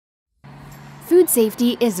Food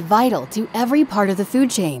safety is vital to every part of the food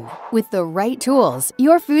chain. With the right tools,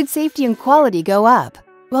 your food safety and quality go up,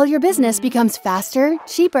 while your business becomes faster,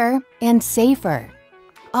 cheaper, and safer.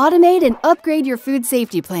 Automate and upgrade your food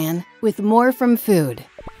safety plan with More From Food.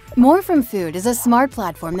 More From Food is a smart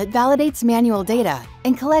platform that validates manual data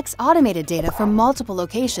and collects automated data from multiple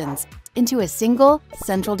locations into a single,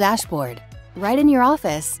 central dashboard, right in your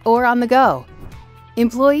office or on the go.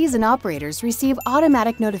 Employees and operators receive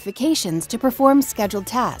automatic notifications to perform scheduled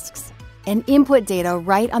tasks and input data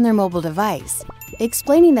right on their mobile device,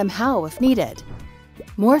 explaining them how if needed.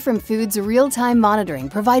 More From Food's real-time monitoring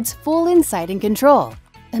provides full insight and control,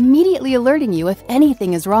 immediately alerting you if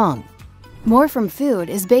anything is wrong. More From Food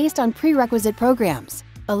is based on prerequisite programs,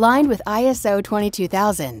 aligned with ISO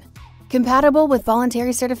 22000, compatible with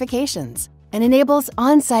voluntary certifications, and enables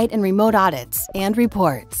on-site and remote audits and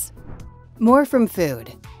reports. More From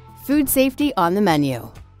Food. Food safety on the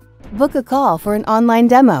menu. Book a call for an online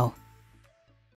demo.